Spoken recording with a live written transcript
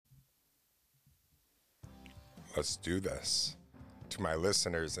Let's do this. To my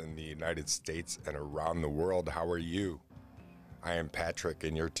listeners in the United States and around the world, how are you? I am Patrick,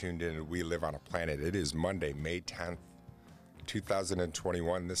 and you're tuned in to We Live on a Planet. It is Monday, May 10th,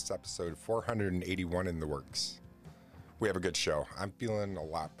 2021. This episode 481 in the works. We have a good show. I'm feeling a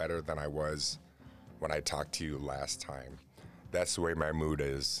lot better than I was when I talked to you last time. That's the way my mood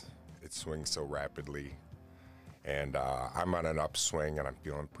is. It swings so rapidly. And I'm on an upswing, and I'm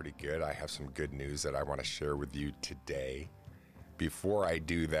feeling pretty good. I have some good news that I want to share with you today. Before I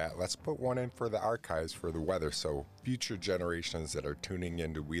do that, let's put one in for the archives for the weather, so future generations that are tuning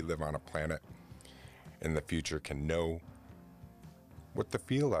into We Live on a Planet in the future can know what the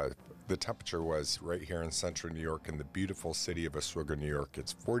feel of the temperature was right here in central New York in the beautiful city of Oswego, New York.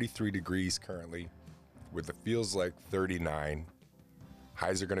 It's 43 degrees currently, with the feels like 39.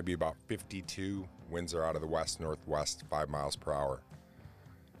 Highs are going to be about 52. Winds are out of the west-northwest, 5 miles per hour.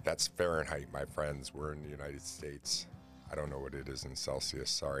 That's Fahrenheit, my friends. We're in the United States. I don't know what it is in Celsius.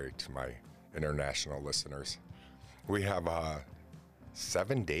 Sorry to my international listeners. We have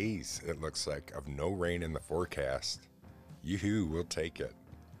 7 days, it looks like, of no rain in the forecast. Yoo-hoo, we'll take it.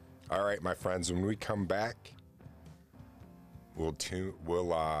 All right, my friends, when we come back, we'll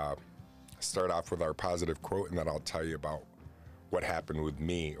start off with our positive quote, and then I'll tell you about what happened with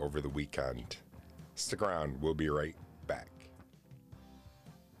me over the weekend. Stick around. We'll be right back.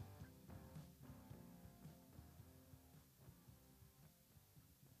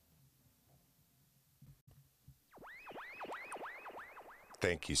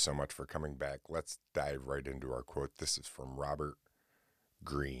 Thank you so much for coming back. Let's dive right into our quote. This is from Robert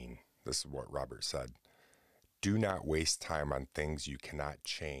Greene. This is what Robert said. Do not waste time on things you cannot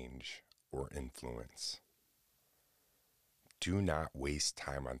change or influence. Do not waste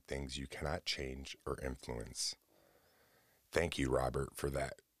time on things you cannot change or influence. Thank you, Robert, for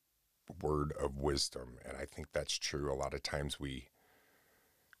that word of wisdom. And I think that's true. A lot of times we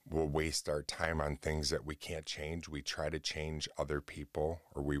will waste our time on things that we can't change. We try to change other people,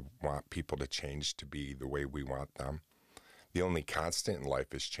 or we want people to change to be the way we want them. The only constant in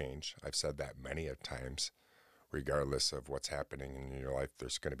life is change. I've said that many a times. Regardless of what's happening in your life,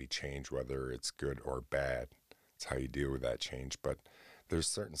 there's going to be change, whether it's good or bad. It's how you deal with that change. But there's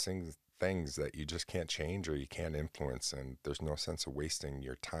certain things that you just can't change or you can't influence, and there's no sense of wasting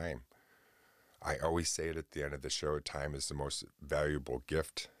your time. I always say it at the end of the show, time is the most valuable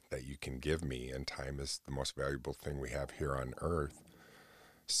gift that you can give me, and time is the most valuable thing we have here on earth.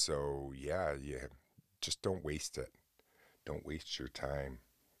 So yeah, just don't waste it. Don't waste your time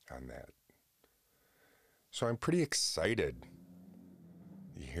on that. So I'm pretty excited.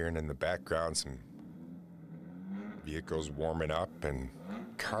 You're hearing in the background some vehicles warming up, and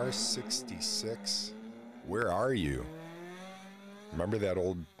Car 66, where are you? Remember that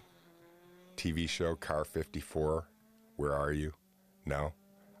old TV show, Car 54, where are you? No,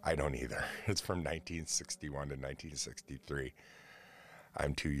 I don't either. It's from 1961 to 1963.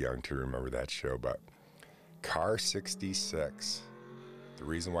 I'm too young to remember that show, but Car 66, the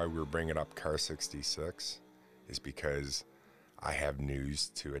reason why we're bringing up Car 66 is because I have news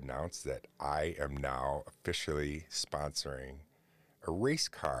to announce that I am now officially sponsoring a race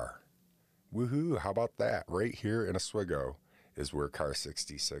car. Woohoo, how about that? Right here in Oswego is where Car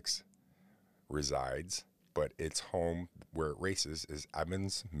 66 resides, but its home where it races is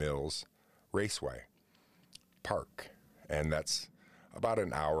Evans Mills Raceway Park, and that's about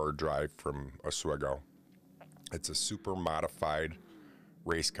an hour drive from Oswego. It's a super modified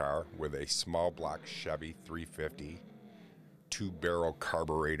race car with a small block Chevy 350, 2-barrel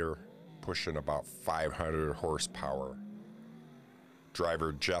carburetor, pushing about 500 horsepower.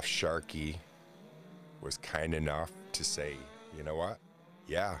 Driver Jeff Sharkey was kind enough to say, you know what?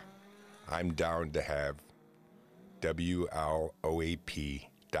 Yeah, I'm down to have WLOAP.com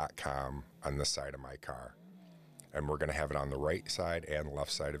on the side of my car. And we're going to have it on the right side and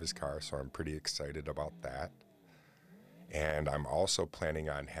left side of his car, so I'm pretty excited about that. And I'm also planning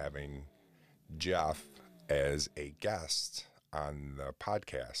on having Jeff as a guest on the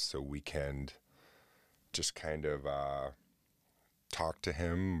podcast, so we can just kind of talk to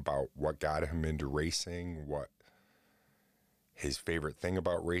him about what got him into racing, what his favorite thing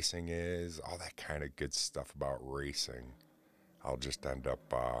about racing is, all that kind of good stuff about racing. I'll just end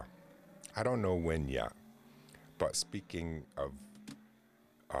up, I don't know when yet, but speaking of,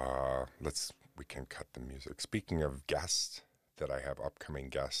 we can cut the music. Speaking of guests that I have, upcoming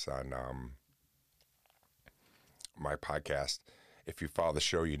guests on my podcast, if you follow the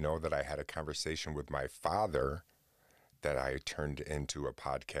show, you know that I had a conversation with my father that I turned into a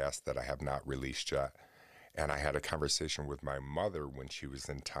podcast that I have not released yet. And I had a conversation with my mother when she was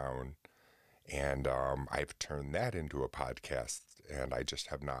in town, And I've turned that into a podcast, and I just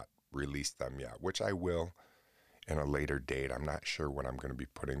have not released them yet, which I will in a later date. I'm not sure when I'm going to be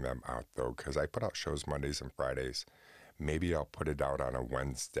putting them out, though, because I put out shows Mondays and Fridays. Maybe I'll put it out on a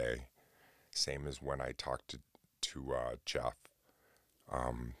Wednesday, same as when I talked to Jeff.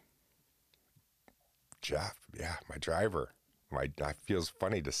 Jeff, yeah, my driver. It feels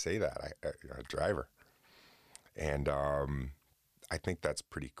funny to say that, a driver. And I think that's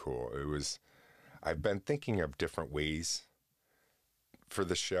pretty cool. I've been thinking of different ways for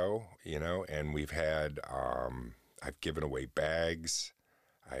the show, and we've had, I've given away bags.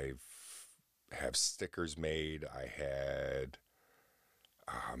 I've have stickers made. I had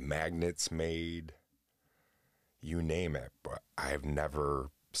magnets made, you name it, but I've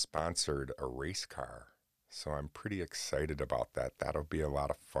never sponsored a race car. So I'm pretty excited about that. That'll be a lot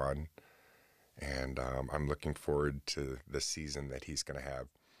of fun. And I'm looking forward to the season that he's going to have.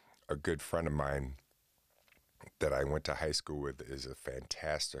 A good friend of mine that I went to high school with is a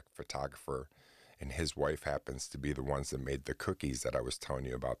fantastic photographer, and his wife happens to be the ones that made the cookies that I was telling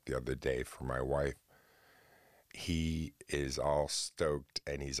you about the other day for my wife. He is all stoked,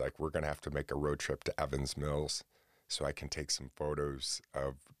 and he's like, we're going to have to make a road trip to Evans Mills so I can take some photos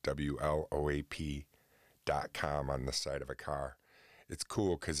of WLOAP.com on the side of a car. It's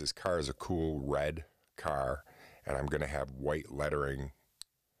cool because his car is a cool red car, and I'm going to have white lettering,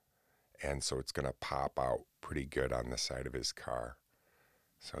 and so it's going to pop out pretty good on the side of his car.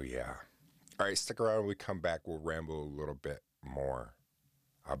 So, yeah. All right, stick around. When we come back, we'll ramble a little bit more.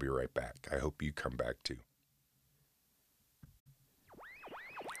 I'll be right back. I hope you come back, too.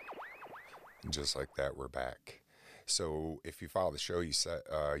 And just like that, we're back. So if you follow the show, you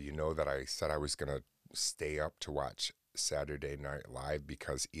know that I said I was going to stay up to watch Saturday Night Live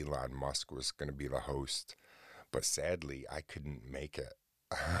because Elon Musk was going to be the host. But sadly, I couldn't make it.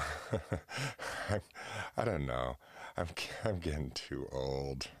 I don't know. I'm getting too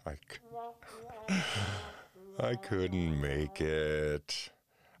old. I couldn't make it.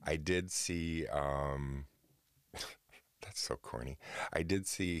 I did see, that's so corny. I did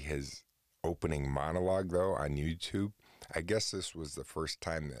see his opening monologue, though, on YouTube. I guess this was the first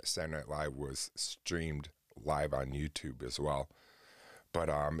time that Saturday Night Live was streamed live on YouTube as well. But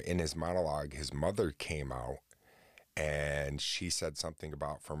in his monologue, his mother came out, and she said something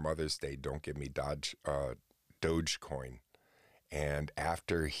about, for Mother's Day, don't give me Dogecoin. And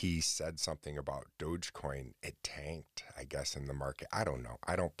after he said something about Dogecoin, it tanked, I guess, in the market. I don't know.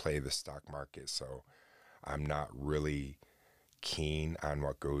 I don't play the stock market, so I'm not really keen on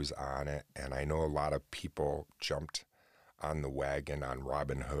what goes on it. And I know a lot of people jumped on the wagon on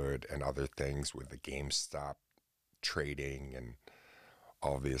Robinhood and other things with the GameStop trading and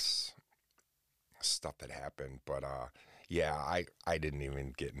all this stuff that happened. But yeah, I didn't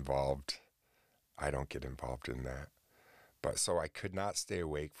even get involved. I don't get involved in that. But so I could not stay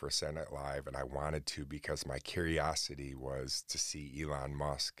awake for Saturday Night Live, and I wanted to because my curiosity was to see Elon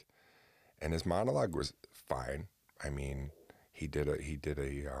Musk. And his monologue was fine. I mean, he did a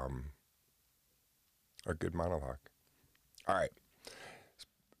good monologue. All right.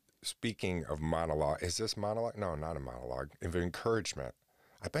 Speaking of monologue, is this monologue? No, not a monologue. Of encouragement.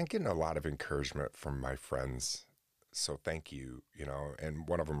 I've been getting a lot of encouragement from my friends, so thank you. And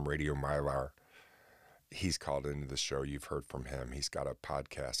one of them, Radio Mylar, he's called into the show. You've heard from him. He's got a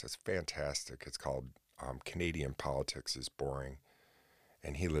podcast. It's fantastic. It's called Canadian Politics is Boring,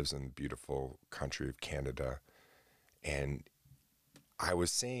 and he lives in the beautiful country of Canada. And I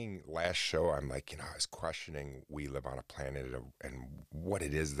was saying last show, I'm like, I was questioning We Live on a Planet and what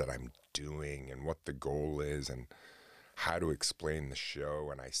it is that I'm doing and what the goal is and how to explain the show.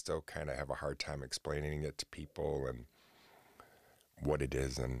 And I still kind of have a hard time explaining it to people and what it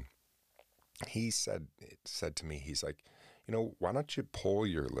is. And he said to me, he's like, why don't you poll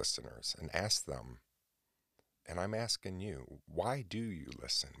your listeners and ask them? And I'm asking you, why do you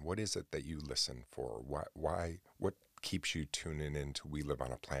listen? What is it that you listen for? What keeps you tuning into We Live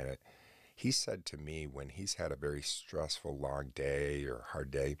on a Planet? He said to me, when he's had a very stressful, long day or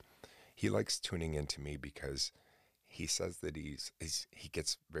hard day, he likes tuning into me because he says that he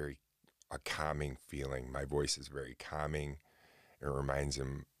gets a calming feeling. My voice is very calming. It reminds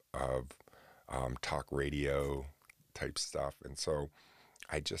him of talk radio type stuff. And so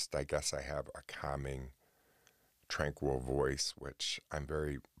I guess I have a calming, tranquil voice, which I'm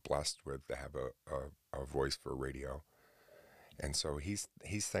very blessed with to have a voice for radio. And so he's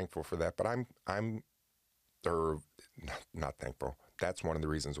thankful for that, but I'm not thankful. That's one of the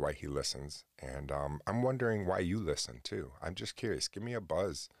reasons why he listens. And I'm wondering why you listen too. I'm just curious. Give me a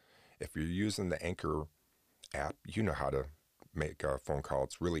buzz. If you're using the Anchor app, you know how to make a phone call.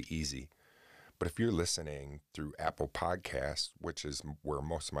 It's really easy. But if you're listening through Apple Podcasts, which is where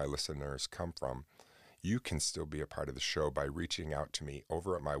most of my listeners come from, you can still be a part of the show by reaching out to me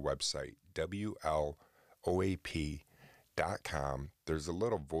over at my website, WLOAP.com. There's a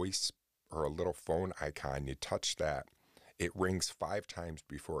little voice or a little phone icon. You touch that. It rings 5 times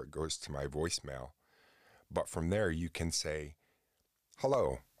before it goes to my voicemail. But from there, you can say,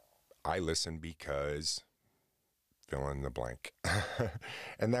 hello, I listen because fill in the blank.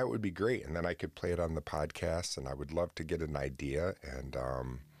 And that would be great. And then I could play it on the podcast, and I would love to get an idea. And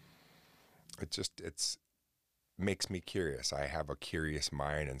it's makes me curious. I have a curious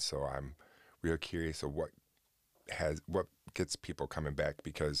mind, and so I'm real curious of what gets people coming back,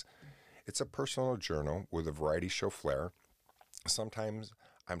 because it's a personal journal with a variety show flair. Sometimes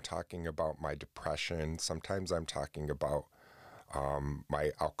I'm talking about my depression. Sometimes I'm talking about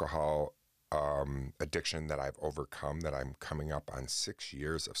my alcohol addiction that I've overcome, that I'm coming up on 6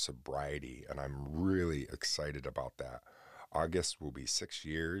 years of sobriety, and I'm really excited about that. August will be 6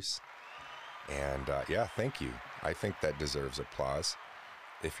 years, and yeah, thank you. I think that deserves applause.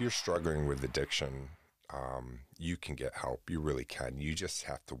 If you're struggling with addiction, you can get help. You really can. You just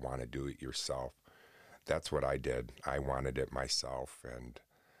have to want to do it yourself. That's what I did. I wanted it myself, and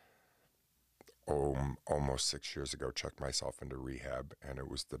almost 6 years ago, checked myself into rehab, and it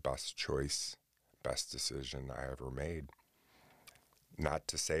was the best choice, best decision I ever made. Not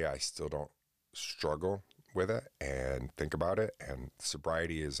to say I still don't struggle with it and think about it, and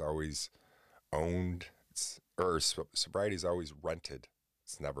sobriety is always owned, sobriety is always rented.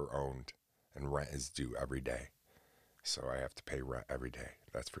 It's never owned, and rent is due every day. So I have to pay rent every day,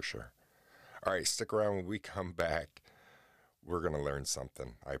 that's for sure. All right, stick around. When we come back, we're going to learn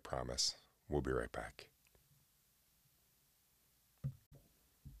something, I promise. We'll be right back.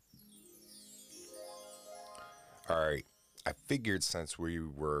 All right, I figured since we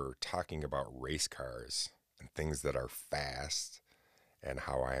were talking about race cars and things that are fast, and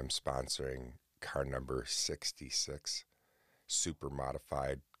how I am sponsoring car number 66, super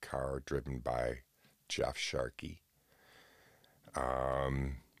modified car driven by Jeff Sharkey.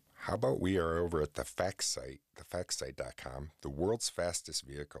 How about we are over at the fact site, thefactsite.com, the world's fastest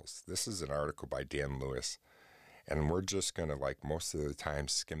vehicles. This is an article by Dan Lewis, and we're just going to, like most of the time,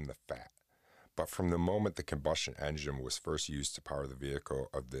 skim the fat. But from the moment the combustion engine was first used to power the vehicle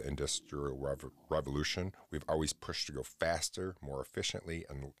of the Industrial Revolution, we've always pushed to go faster, more efficiently,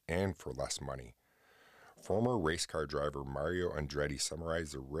 and for less money. Former race car driver Mario Andretti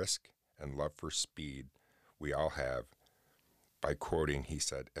summarized the risk and love for speed we all have by quoting, he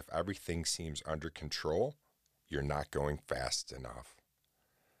said, "If everything seems under control, you're not going fast enough."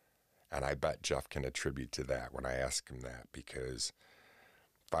 And I bet Jeff can attribute to that when I ask him that, because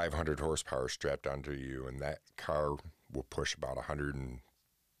 500 horsepower strapped onto you, and that car will push about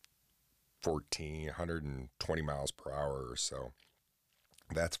 114, 120 miles per hour or so.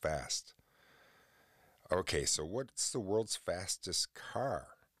 That's fast. Okay, so what's the world's fastest car?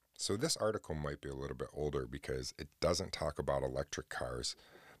 So this article might be a little bit older because it doesn't talk about electric cars,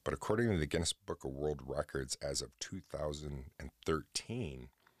 but according to the Guinness Book of World Records, as of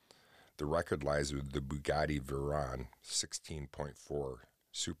 2013, the record lies with the Bugatti Veyron 16.4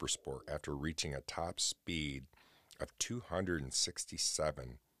 Supersport after reaching a top speed of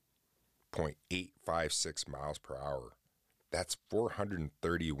 267.856 miles per hour. That's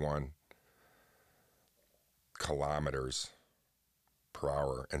 431 kilometers per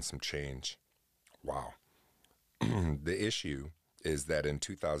hour and some change. Wow. The issue is that in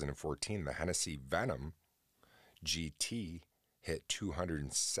 2014, the Hennessy Venom GT hit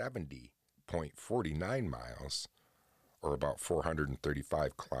 270.49 miles, or about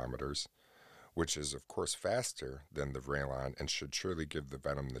 435 kilometers, which is, of course, faster than the Veyron and should surely give the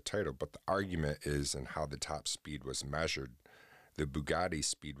Venom the title. But the argument is in how the top speed was measured. The Bugatti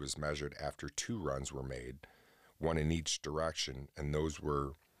speed was measured after 2 runs were made, one in each direction, and those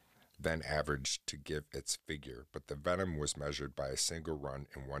were then averaged to give its figure. But the Venom was measured by a single run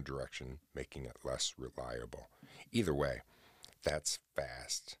in one direction, making it less reliable. Either way, that's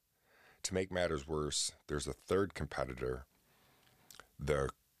fast. To make matters worse, there's a third competitor,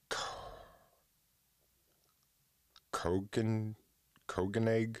 the Koenig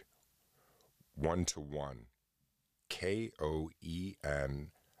 1-to-1,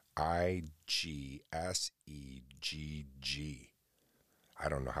 KOENIGSEGG. I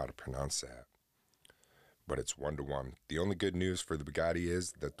don't know how to pronounce that, but it's 1-to-1. The only good news for the Bugatti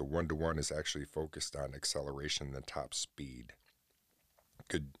is that the 1-to-1 is actually focused on acceleration than top speed.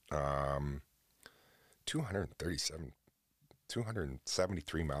 Good,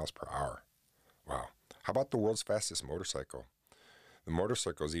 273 miles per hour. Wow. How about the world's fastest motorcycle? The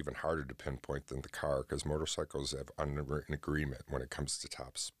motorcycle is even harder to pinpoint than the car because motorcycles have unwritten agreement when it comes to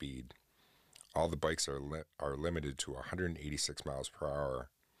top speed. All the bikes are limited to 186 miles per hour.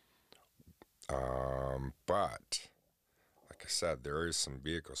 But like I said, there is some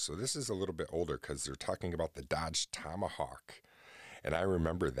vehicles. So this is a little bit older because they're talking about the Dodge Tomahawk. And I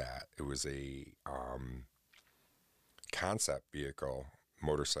remember that. It was a concept vehicle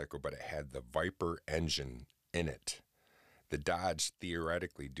motorcycle, but it had the Viper engine in it. The Dodge,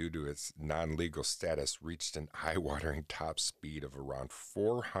 theoretically, due to its non-legal status, reached an eye-watering top speed of around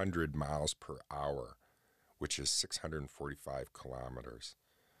 400 miles per hour, which is 645 kilometers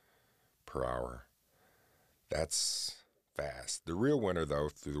per hour. That's fast. The real winner, though,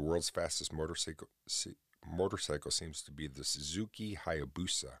 through the world's fastest motorcycle seems to be the Suzuki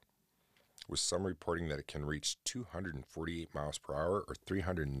Hayabusa, with some reporting that it can reach 248 miles per hour or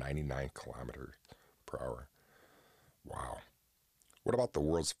 399 kilometers per hour. Wow. What about the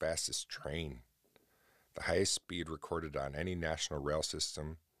world's fastest train? The highest speed recorded on any national rail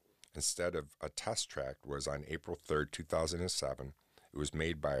system, instead of a test track, was on April 3rd, 2007. It was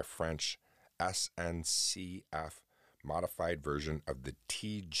made by a French SNCF modified version of the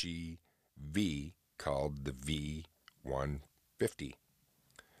TGV called the V150.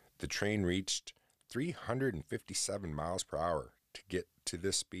 The train reached 357 miles per hour. To get to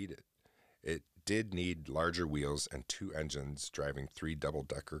this speed, it did need larger wheels and 2 engines driving 3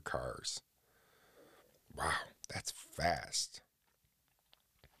 double-decker cars. Wow, that's fast.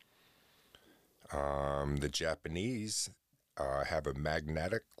 The Japanese have a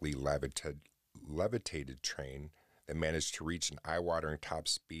magnetically levitated train that managed to reach an eye-watering top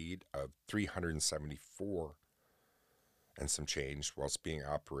speed of 374 and some change whilst being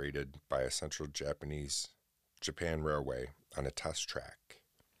operated by a Central Japan Railway on a test track.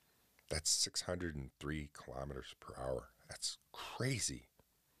 That's 603 kilometers per hour. That's crazy.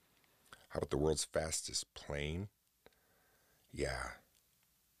 How about the world's fastest plane? Yeah.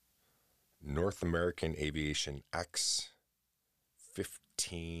 North American Aviation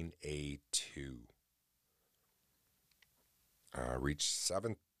X-15A2 reached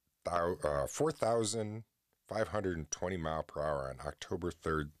 4,520 mile per hour on October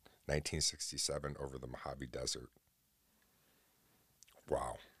 3rd, 1967 over the Mojave Desert.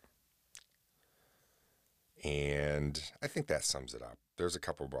 Wow. And I think that sums it up. There's a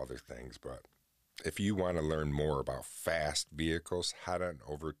couple of other things, but if you want to learn more about fast vehicles, head on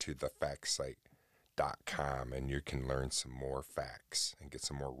over to thefactsite.com and you can learn some more facts and get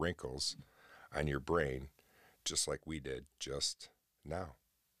some more wrinkles on your brain, just like we did just now.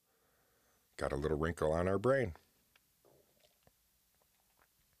 Got a little wrinkle on our brain.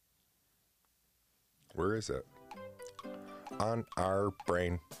 Where is it? On our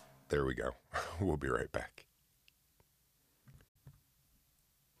brain. There we go. We'll be right back.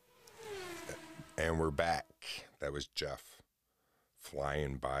 And we're back. That was Jeff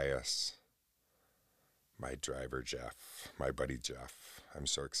flying by us. My driver, Jeff. My buddy, Jeff. I'm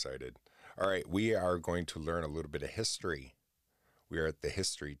so excited. All right, we are going to learn a little bit of history. We are at the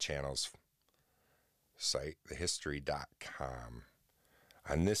History Channel's site, thehistory.com.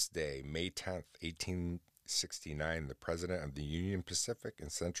 On this day, May 10th, 1869, the president of the Union Pacific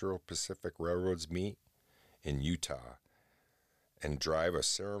and Central Pacific Railroads meet in Utah and drive a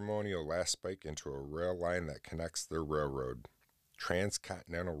ceremonial last spike into a rail line that connects their railroad.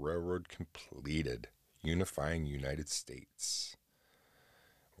 Transcontinental Railroad completed, unifying United States.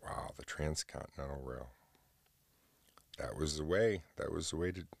 Wow, the Transcontinental Rail. That was the way. That was the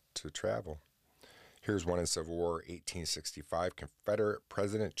way to travel. Here's one in Civil War, 1865. Confederate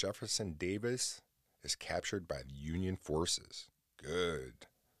President Jefferson Davis is captured by the Union forces. Good.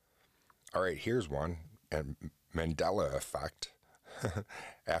 All right, here's one. And Mandela effect.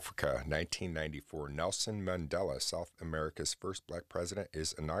 Africa, 1994. Nelson Mandela, South America's first black president,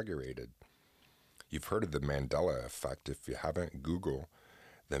 is inaugurated. You've heard of the Mandela effect. If you haven't, Google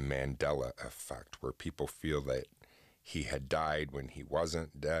the Mandela effect, where people feel that he had died when he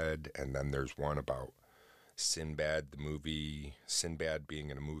wasn't dead. And then there's one about Sinbad, the movie, Sinbad being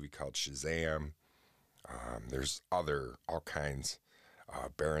in a movie called Shazam. There's all kinds.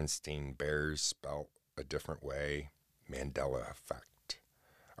 Berenstain Bears spelt a different way. Mandela effect.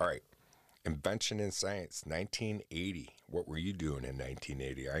 All right. Invention in science, 1980. What were you doing in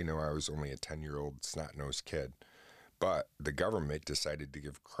 1980? I know I was only a 10-year-old snot-nosed kid. But the government decided to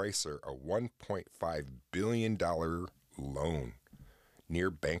give Chrysler a $1.5 billion loan.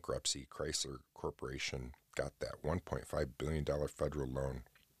 Near bankruptcy, Chrysler Corporation got that $1.5 billion federal loan.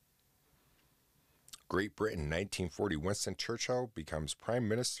 Great Britain, 1940. Winston Churchill becomes Prime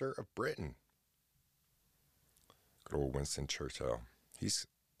Minister of Britain. Good old Winston Churchill. He's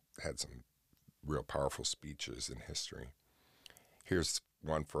had some real powerful speeches in history. Here's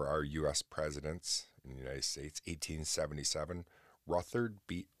one for our U.S. presidents in the United States. 1877, Rutherford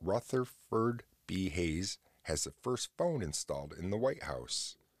B. Hayes has the first phone installed in the White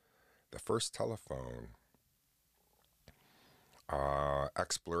House. The first telephone.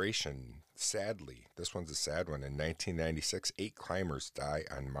 Exploration, sadly, this one's a sad one. In 1996, 8 climbers die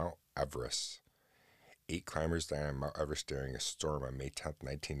on Mount Everest. 8 climbers died on Mount Everest during a storm on May 10th,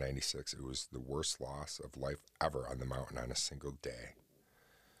 1996. It was the worst loss of life ever on the mountain on a single day.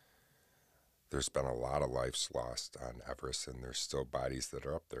 There's been a lot of lives lost on Everest, and there's still bodies that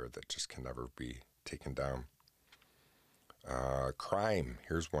are up there that just can never be taken down. Crime.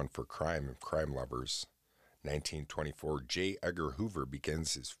 Here's one for crime lovers. 1924, J. Edgar Hoover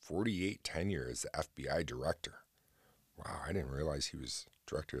begins his 48 tenure as the FBI director. Wow, I didn't realize he was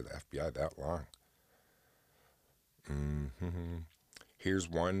director of the FBI that long. Here's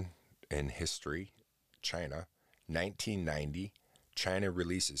one in history. China. 1990, China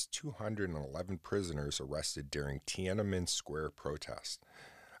releases 211 prisoners arrested during Tiananmen Square protest.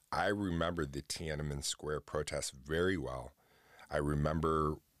 I remember the Tiananmen Square protest very well. I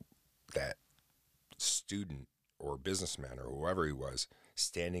remember that student or businessman or whoever he was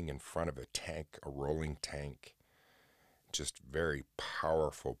standing in front of a tank, a rolling tank. Just very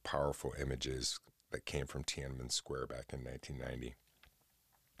powerful, powerful images that came from Tiananmen Square back in 1990.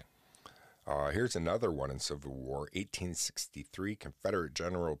 Here's another one in Civil War. 1863, Confederate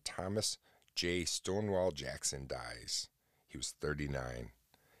General Thomas J. Stonewall Jackson dies. He was 39.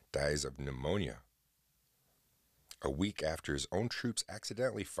 Dies of pneumonia. A week after his own troops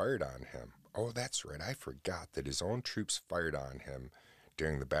accidentally fired on him. Oh, that's right. I forgot that his own troops fired on him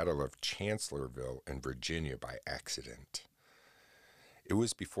during the Battle of Chancellorsville in Virginia by accident. It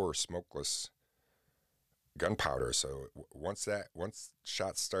was before smokeless gunpowder, so once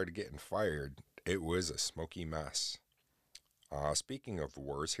shots started getting fired, it was a smoky mess. Speaking of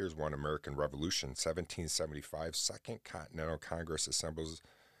wars, here's one. American Revolution, 1775. Second Continental Congress assembles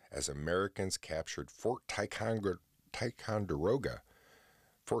as Americans captured Fort Ticonderoga.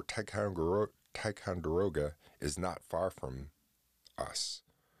 Fort Ticonderoga is not far from us.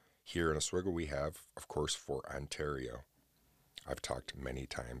 Here in Oswego, we have, of course, Fort Ontario. I've talked many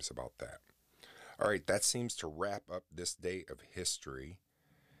times about that. All right, that seems to wrap up this day of history.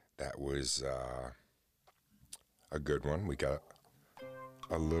 That was a good one. We got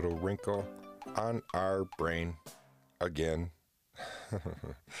a little wrinkle on our brain again.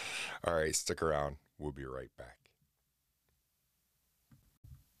 All right, stick around. We'll be right back.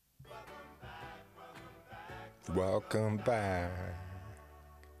 Welcome back.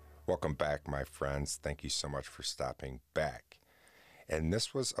 Welcome back, my friends. Thank you so much for stopping back. And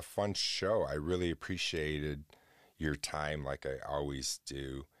this was a fun show. I really appreciated your time like I always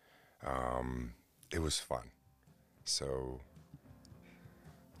do. It was fun. So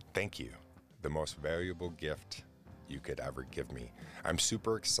thank you. The most valuable gift you could ever give me. I'm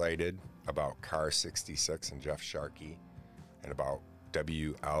super excited about Car 66 and Jeff Sharkey, and about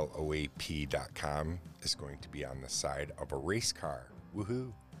WLOAP.com is going to be on the side of a race car.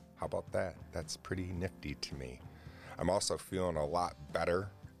 Woohoo! How about that? That's pretty nifty to me. I'm also feeling a lot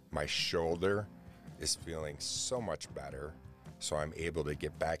better. My shoulder is feeling so much better, so I'm able to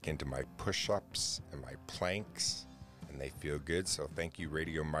get back into my push-ups and my planks, and they feel good. So thank you,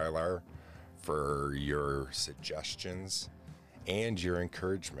 Radio Mylar, for your suggestions and your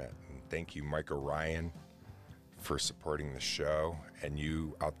encouragement. And thank you, Mike O'Ryan, for supporting the show, and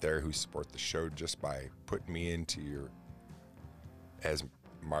you out there who support the show just by putting me into your, as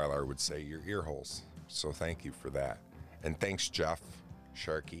Mylar would say, your ear holes. So thank you for that. And thanks, Jeff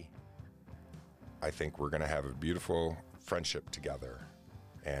Sharkey. I think we're going to have a beautiful friendship together,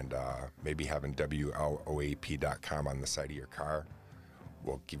 and maybe having WLOAP.com on the side of your car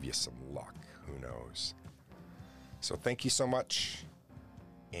will give you some luck. Who knows? So thank you so much,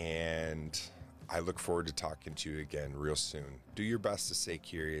 and I look forward to talking to you again real soon. Do your best to stay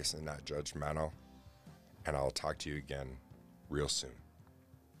curious and not judgmental, and I'll talk to you again real soon.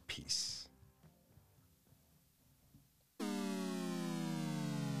 Peace.